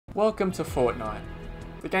Welcome to Fortnite,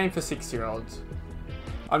 the game for 6-year-olds.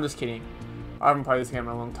 I'm just kidding. I haven't played this game in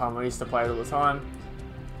a long time. I used to play it all the time.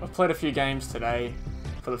 I've played a few games today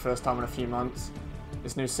for the first time in a few months.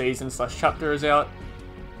 This new season / chapter is out,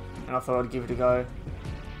 and I thought I'd give it a go.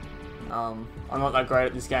 I'm not that great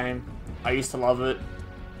at this game. I used to love it,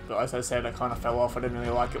 but as I said, I kind of fell off. I didn't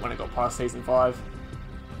really like it when it got past season 5.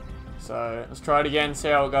 So let's try it again, see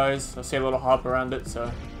how it goes. I see a lot of hype around it,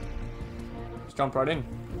 so let's jump right in.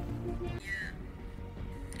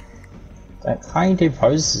 How you do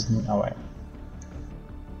poses? No way.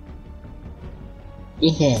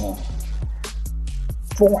 Yeah.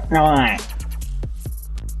 Fortnite.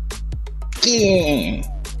 Yeah.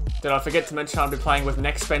 Did I forget to mention I'll be playing with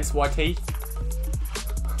Nextpense YT?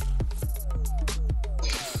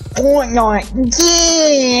 Fortnite.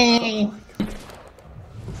 Yeah.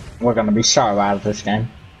 We're gonna be so out of this game.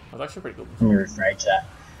 That was actually pretty good. Let me rephrase that.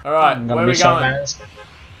 Alright, where are we going?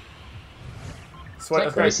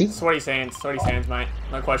 Sweaty sands, mate.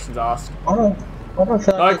 No questions asked. I don't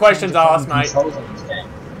feel like no questions asked, mate.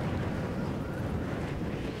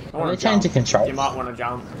 They change the controls. You might want to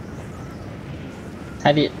jump.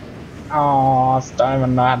 How do you... Oh, I don't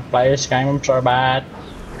even know how to play this game, I'm so bad.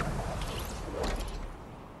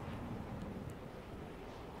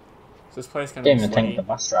 Is this place going to be Didn't even sweaty? think the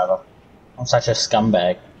bus driver. I'm such a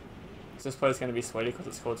scumbag. Is this place going to be sweaty because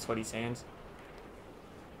it's called Sweaty Sands?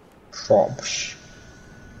 Props.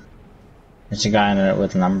 There's a guy in it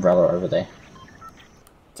with an umbrella over there.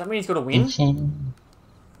 Does that mean he's got to win?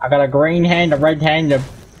 I got a green hand, a red hand, a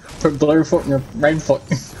blue foot, and a red foot.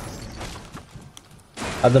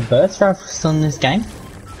 Are the birth rifles still in this game?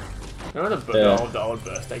 Remember the old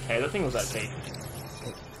birthday cake? That thing was that cheap.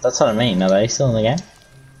 That's what I mean. Are they still in the game?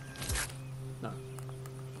 No.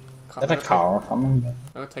 Is that a car or something?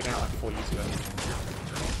 I got taken out like 4 years ago.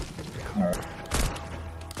 Alright.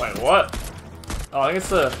 Wait, what? Oh, I think it's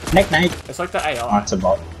the... Nickname! It's like the AI. Oh, it's a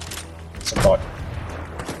bot. It's a bot.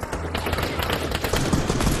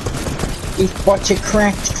 It's what you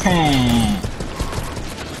cracked can.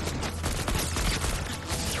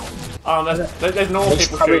 There's normal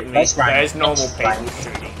people shooting me. There's normal people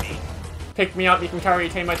shooting me. Pick me up, you can carry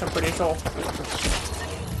your teammates, I'm pretty sure.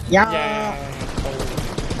 Yeah.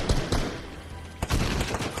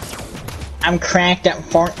 I'm cracked at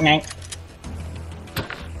Fortnite.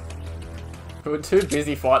 We were too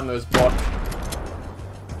busy fighting those bots.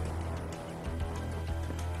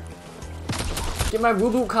 Get my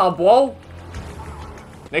voodoo car, bro!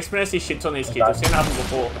 Next minute he shits on these kids, I've seen it happen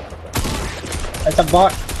before. It's a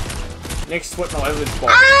bot. Next sweat all over this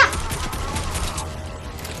bot. Ah!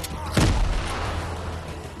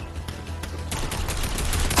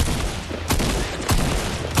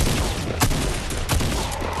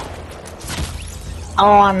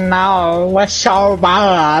 Oh no, we're so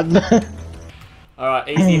bad. Alright,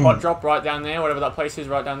 easy hot drop right down there, whatever that place is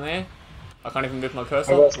right down there. I can't even move my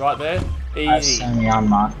cursor, right there. Easy. I have so many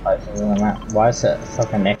unmarked places on the map. Why is it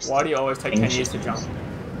fucking next? Why do you always take 10 years to jump?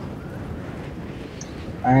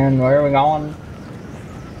 And where are we going?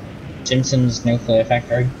 Simpsons Nuclear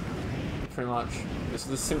Factory. Pretty much. This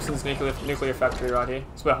is the Simpsons nuclear factory right here.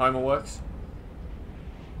 It's where Homer works.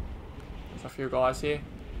 There's a few guys here.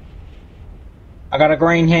 I got a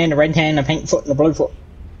green hand, a red hand, a pink foot, and a blue foot.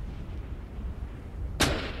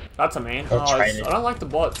 That's a man. Oh, I don't like the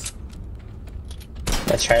bots.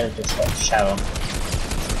 Let's try to just like shadow.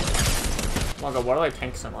 Oh my god, why do they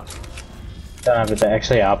tank so much? Don't know if they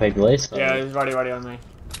actually are people, is. Yeah, he's ready on me.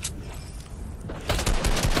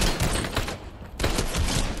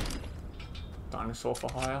 Dinosaur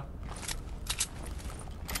for hire.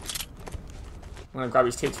 I'm gonna grab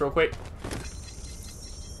his tits real quick.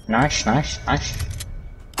 Nice.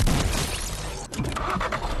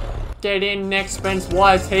 Get in, Nextpense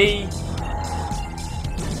YT!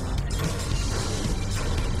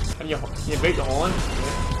 Can you beat the horn?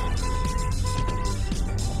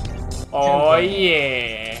 Oh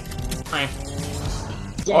yeah!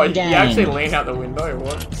 Oh, you actually lean out the window or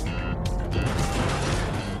what?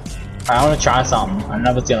 I wanna try something. I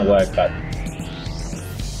know it's gonna work, but...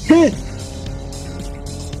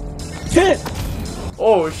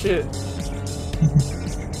 Oh shit!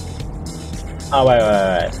 Oh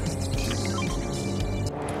wait.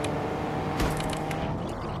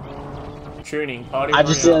 Tuning party. I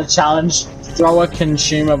just did a challenge, throw a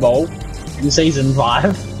consumable in season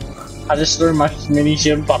 5. I just threw my mini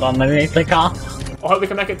ship but underneath the car. I hope we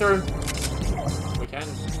can make it through. We can.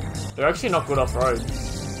 They're actually not good off road.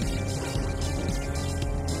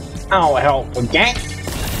 Oh hell, we gang.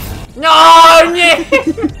 No! Yeah!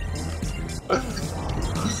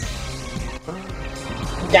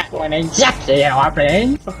 That went exactly how I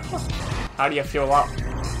planned. How do you fuel up?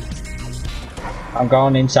 I'm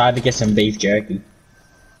going inside to get some beef jerky.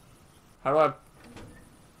 How do I...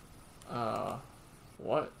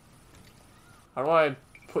 what? How do I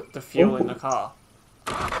put the fuel in the car?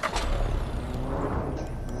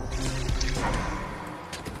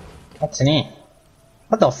 What's in here?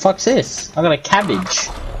 What the fuck's this? I got a cabbage.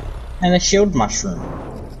 And a shield mushroom.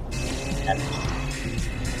 I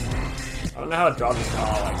don't know how to drive this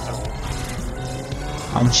car, like, at all.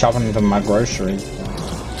 I'm shopping for my groceries.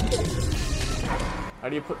 How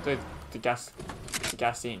do you put the gas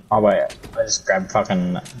in? Oh wait, I just grabbed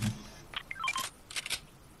fucking...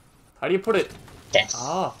 How do you put it? gas.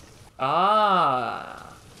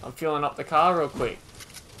 I'm fueling up the car real quick.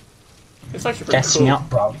 It's actually pretty Gas cool. me up,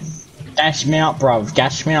 bro. Gas me up, bro.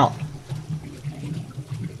 Gas me up.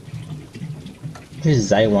 This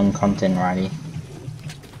is A1 content, righty.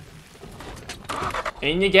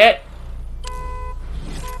 In you get.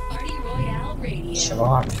 Party Royale Radio. Shut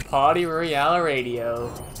up. Party Royale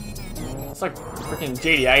Radio. It's like freaking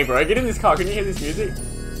GTA, bro. Get in this car. Can you hear this music?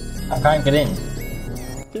 I can't get in.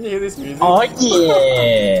 Can you hear this music? Oh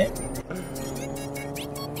yeah!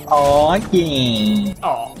 Oh yeah!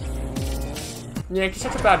 Oh. Yeah, you're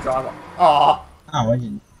such a bad driver. Oh. Oh, what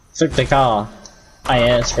you took the car. Oh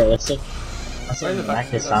yeah, it's realistic. I'll see Where's you the back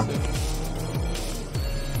back this seat? time.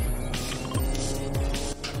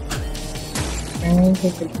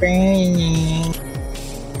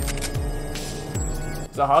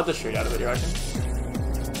 Is it hard to shoot out of it, you reckon?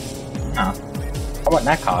 Oh. I want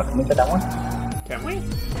that car. Can we get that one? Can we?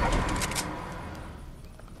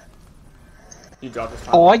 You drive this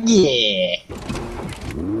car. Oh yeah!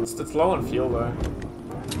 It's low on fuel though.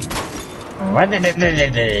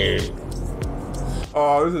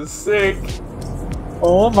 Oh, this is sick.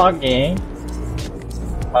 Oh fuck yeah!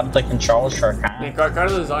 What are the controls for a car? Yeah, go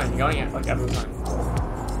to the zone. You're going out, like, out of the zone.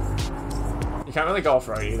 You can't really go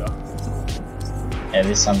off-road either. Yeah,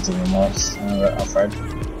 this one's even worse. Off-road.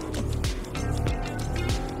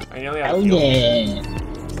 I nearly out Oh of fuel. yeah!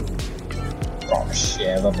 Gosh,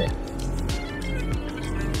 yeah, a little bit.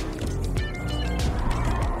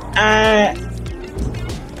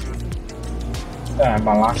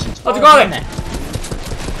 My license. Let's go then!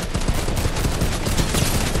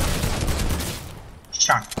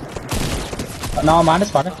 Shot. No, I'm out of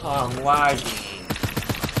spotted. Oh, I'm lagging.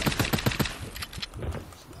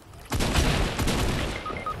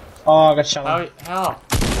 Oh, I got shot. How?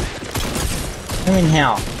 I mean,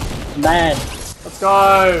 how? Bad. Let's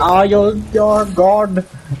go! Oh, you're god.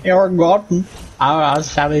 You're god. Oh, I was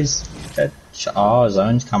Sally's. Oh,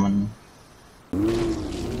 zone's coming.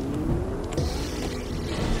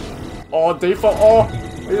 Oh, default. Oh!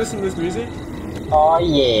 Are you listening to this music? Oh,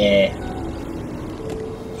 yeah.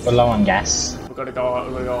 We're low on gas. We've got to go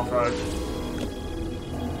off-road.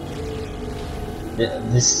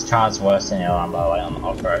 This car's worse than the other one, by the way, on the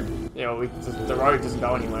off-road. Yeah, well, the road doesn't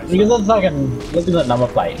go anywhere. Look at the fucking, look at the number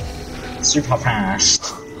plate. Super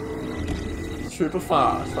fast. Super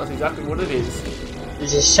fast. That's exactly what it is.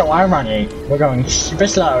 This is so ironic. We're going super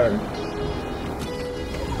slow.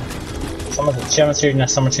 Someone's shooting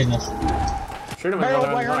us, someone's shooting us. Shoot him They all in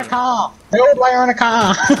player in a the car! They all player in a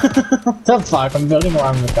car! What the fuck? I'm building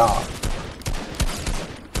around the car.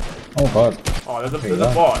 Oh god. Oh, they're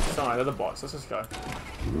the bots. No, they're the bots. Let's just go.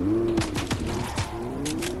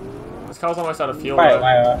 This car's almost out of fuel. Wait.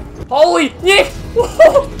 Holy Nick!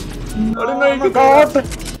 Whoa! I didn't know you could do that.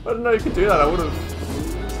 I didn't know you could do that. I would have.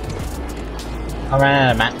 I ran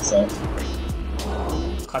out of mats, so.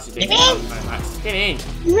 Classic thing. Get in.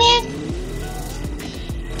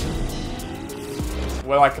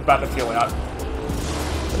 We're like about to fuel out.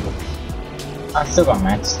 I've still got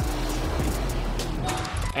mats.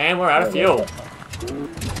 And we're out of fuel.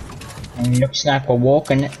 And it looks like we're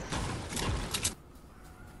walking it.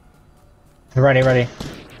 Ready. Wait.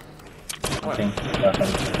 Okay.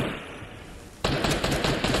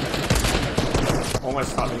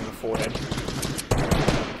 Almost cut me in the forehead.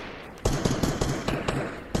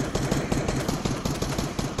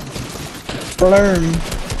 Balloon.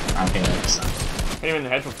 I'm feeling this. Hit him in the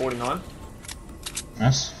head for 49.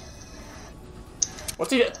 Yes.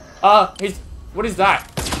 What's he? He's. What is that?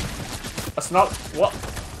 A snot? What?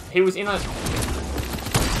 He was in a.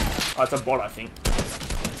 Oh, it's a bot, I think.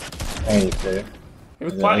 There you go. He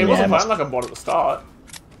was playing. He wasn't playing like a bot at the start.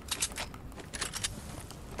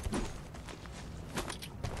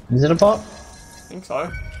 Is it a bot? I think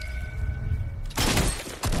so.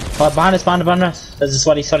 Oh, behind us. There's a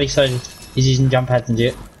sweaty. He's using jump pads and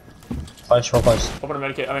shit. Close, real close. Pop in a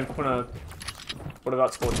medikit. I mean, pop in a. What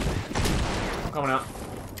about squad? I'm coming out.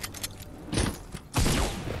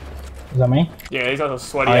 Is that me? Yeah, these guys are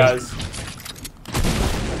sweaty Oh, as.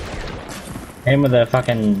 Him with the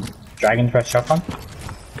fucking dragon press shotgun.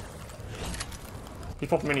 He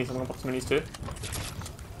popped minis, I'm gonna pop some minis too.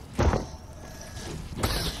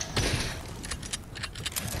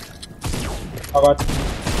 Oh god.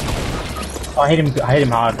 Oh, I hit him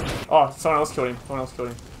hard. Oh, someone else killed him. Someone else killed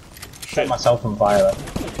him. Set myself on fire though.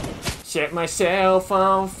 Set myself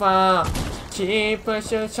on fire. Keep us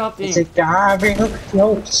something. It's a guy real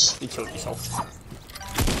close. You killed yourself.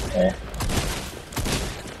 Yeah.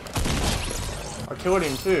 I killed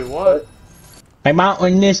him too, what? I might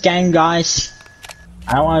win this game, guys.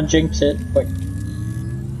 I don't want to jinx it, but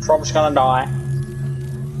Trump's gonna die.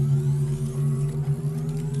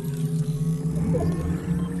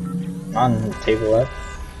 None people left.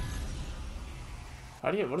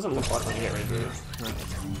 How do you, what does it look like when you get rebooted?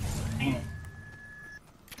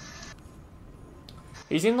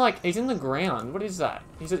 He's in the ground. What is that?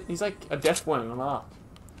 He's like a death worm on Ark.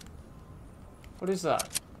 What is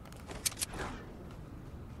that?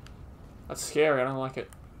 That's scary, I don't like it.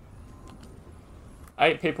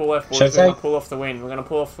 8 people left, boys. We're gonna pull off the win. We're gonna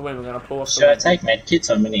pull off the win. We're gonna pull off the win. Should I take medkits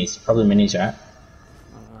or minis? Probably minis, right? I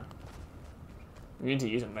don't know. You need to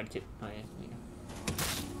use a medkit. Oh, yeah.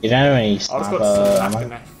 You don't have any I just sniper got smacked ammo? in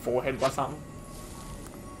the forehead by something.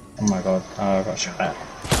 Oh my god, oh, I got shot at.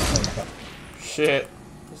 Shit.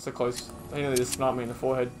 That's so close. They nearly just sniped me in the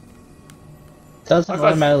forehead. It doesn't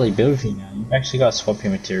automatically build for you now. You've actually got to swap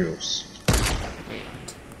your materials.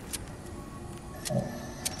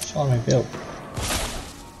 Just let me build.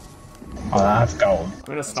 Oh, I have gold. I'm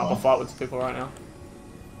gonna sniper fight with people right now.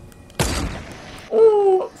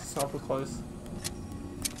 Oh, sniper close.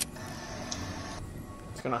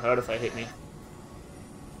 It's gonna hurt if they hit me.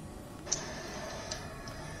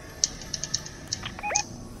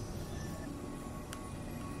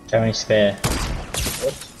 How many spare?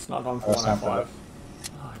 It's not on 405.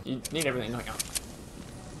 Oh, you need everything, don't you?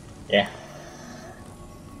 Yeah.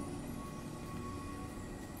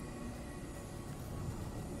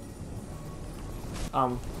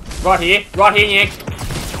 Right here, Nick.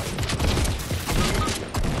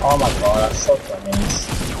 Oh my god, I shot that means.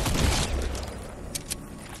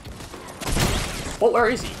 What? Where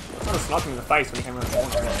is he? I tried to snipe him in the face when he came around the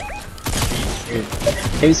corner.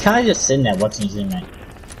 He was kind of just sitting there watching his teammate.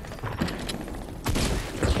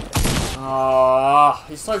 Ah,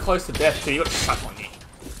 he's so close to death too. You got shot on me.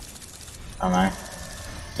 I don't know.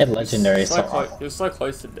 He had legendary assault. He was so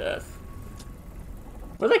close to death.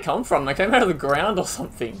 Where'd they come from? They came out of the ground or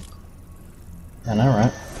something. I know,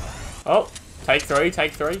 right? Oh, take three,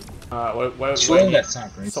 take three. Where Surely that's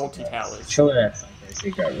not great. Salty Towers. Surely that's not great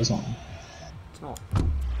secret, isn't it? It's not.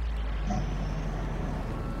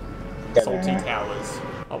 Go Salty there. Towers.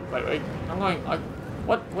 Oh, wait. I'm going.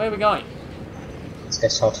 What? Where are we going? It's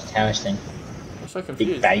that salty towers thing. I'm so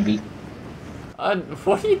confused. Big baby.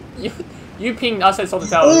 What are you pinged us at Salty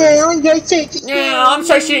Towers. Yeah, I'm going to Yeah, I'm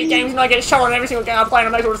so shit at games and I get shot on every single game I play and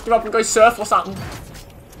I may as well just give up and go surf or something.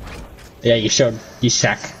 Yeah, you should. You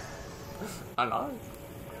suck. I know.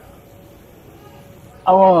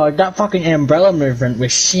 Oh, that fucking umbrella movement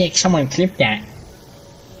was sick. Someone clipped that.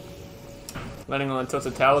 Landing on the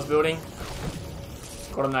Tilted Towers building.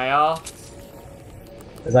 Got an AR.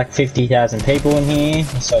 There's like 50,000 people in here.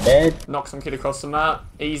 I'm so dead. Knock some kid across the map.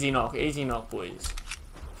 Easy knock, boys.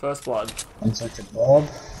 First blood. One such a bob.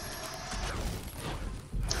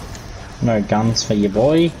 No guns for your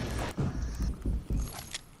boy.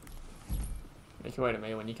 Make your way to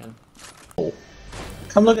me when you can. Oh.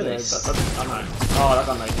 Come look at Yeah, this. I know. Oh, that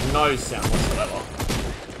gun makes no sound whatsoever.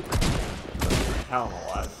 How am I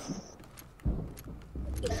alive?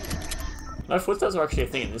 No, footsteps are actually a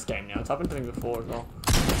thing in this game now. It's happened to me before as well.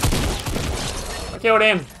 I killed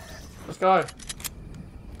him! Let's go.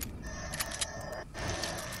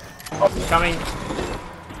 He's coming.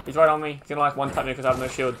 He's right on me. He's gonna like one tap me because I have no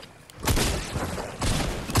shield.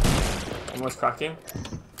 Almost cracked him.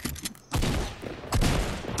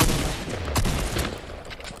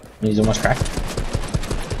 He's almost cracked.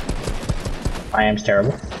 I am's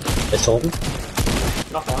terrible. It's all.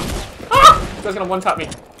 Knock one. Ah! This guy's gonna one tap me.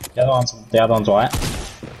 The other one's white.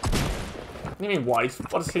 What do you mean white?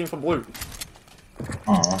 I just hit him for blue.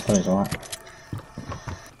 Oh, I thought he was white.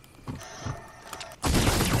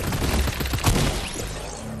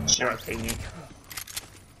 RIP.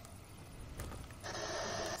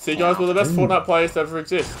 See, guys, we're the best Fortnite players to ever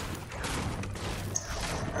exist.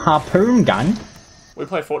 Harpoon gun? We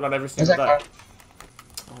play Fortnite every single day. Alright.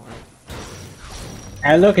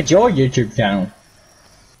 And look at your YouTube channel.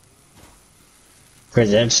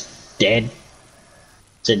 Because it's dead.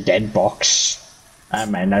 It's a dead box. That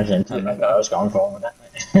made no sense. I don't know what I was going for with that.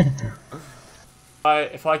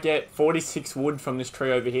 If I get 46 wood from this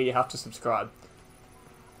tree over here, you have to subscribe.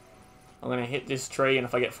 I'm going to hit this tree, and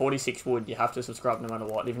if I get 46 wood, you have to subscribe no matter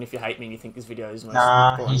what, even if you hate me and you think this video is most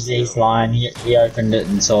Nah, he's lying. He opened it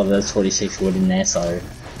and saw there's 46 wood in there, so...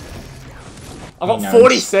 I got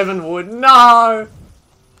 47 wood. No!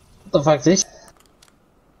 What the fuck is this?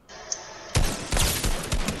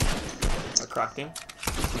 I cracked him.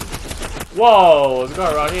 Whoa! There's a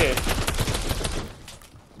guy right here.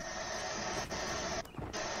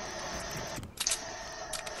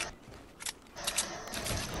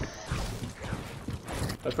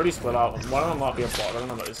 They're pretty split up. One of them might be a bot. I don't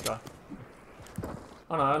know about this guy.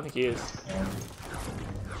 Oh no, I don't think he is. Yeah.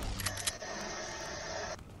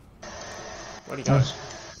 Where'd he go? Nice.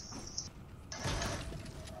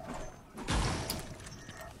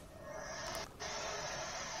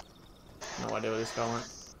 No idea where this guy went.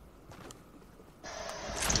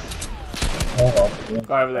 Oh,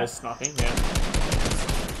 Guy over there is sniping,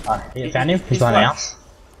 yeah. you found him? He's running out.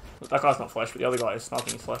 That guy's not flesh, but the other guy is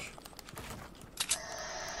sniping his flesh.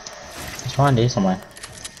 He's behind here somewhere.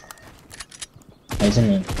 He's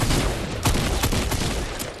in here.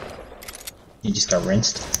 He just got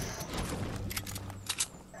rinsed.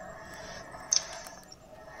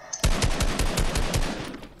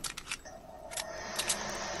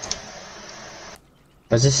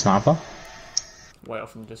 Was this sniper? Way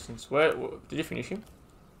off in the distance. Where did you finish him?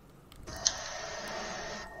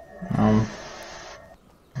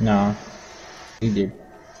 No. He did.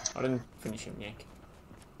 I didn't finish him, Yank.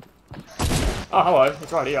 Oh, hello.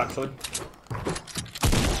 It's right here, actually.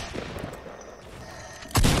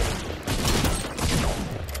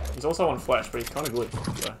 He's also on flesh, but he's kind of good.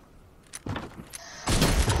 So.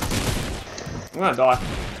 I'm gonna die.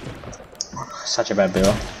 Such a bad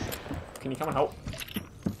build. Can you come and help?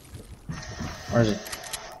 Where is he?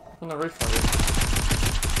 On the roof right here.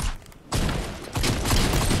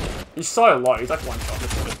 He's so low. He's like one shot.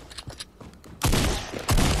 Look at it.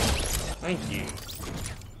 Thank you.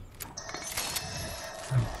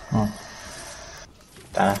 Oh.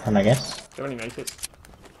 That happened, I guess. Do you have any medkits?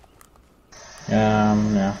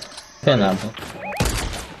 No. Found that.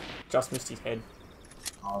 Just missed his head.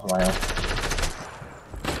 I was way off.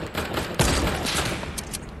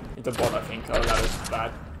 It's a bot, I think. Oh, that is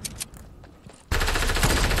bad.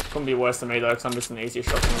 Couldn't be worse than me though, because I'm just an easier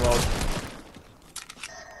shot in the world.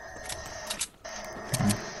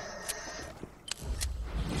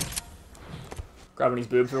 Grabbing his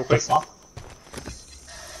boobs real quick.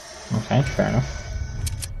 Okay, fair enough.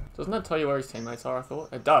 Doesn't that tell you where his teammates are, I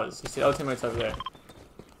thought? It does. You see the other teammates over there.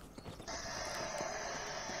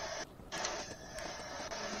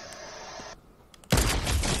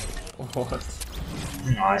 What?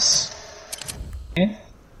 Nice. Yeah.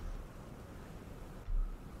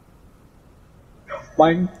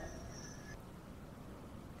 One.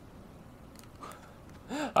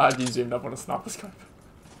 You zoomed up on a sniper scope.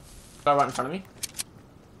 Guy right in front of me.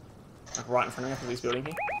 Like right in front of me, I think he's building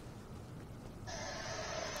here.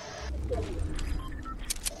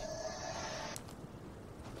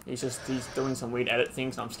 He's doing some weird edit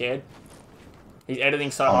things and I'm scared. He's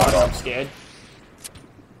editing so hard I'm scared.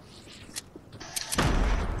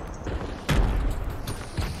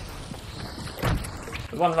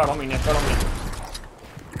 There's one right on me, Nick, right on me.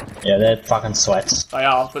 Yeah, they're fucking sweats. They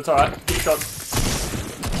are, but it's alright. 2 shots.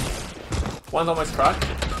 One's almost cracked.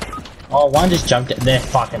 Oh, one just jumped it. They're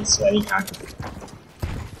fucking sweaty, cunt.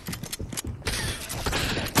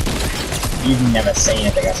 You've never seen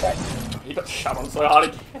it, I guess, right? He got shot on so hard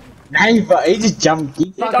again. No, but he just jumped.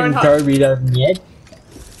 He fucking drove me over the head.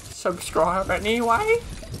 Subscribe anyway.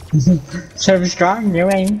 Subscribe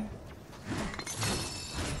anyway.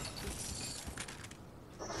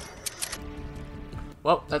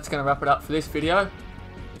 Well, that's going to wrap it up for this video.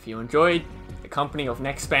 If you enjoyed the company of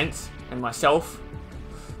Next Spence and myself,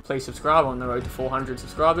 please subscribe on the road to 400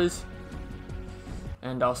 subscribers.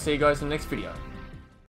 And I'll see you guys in the next video.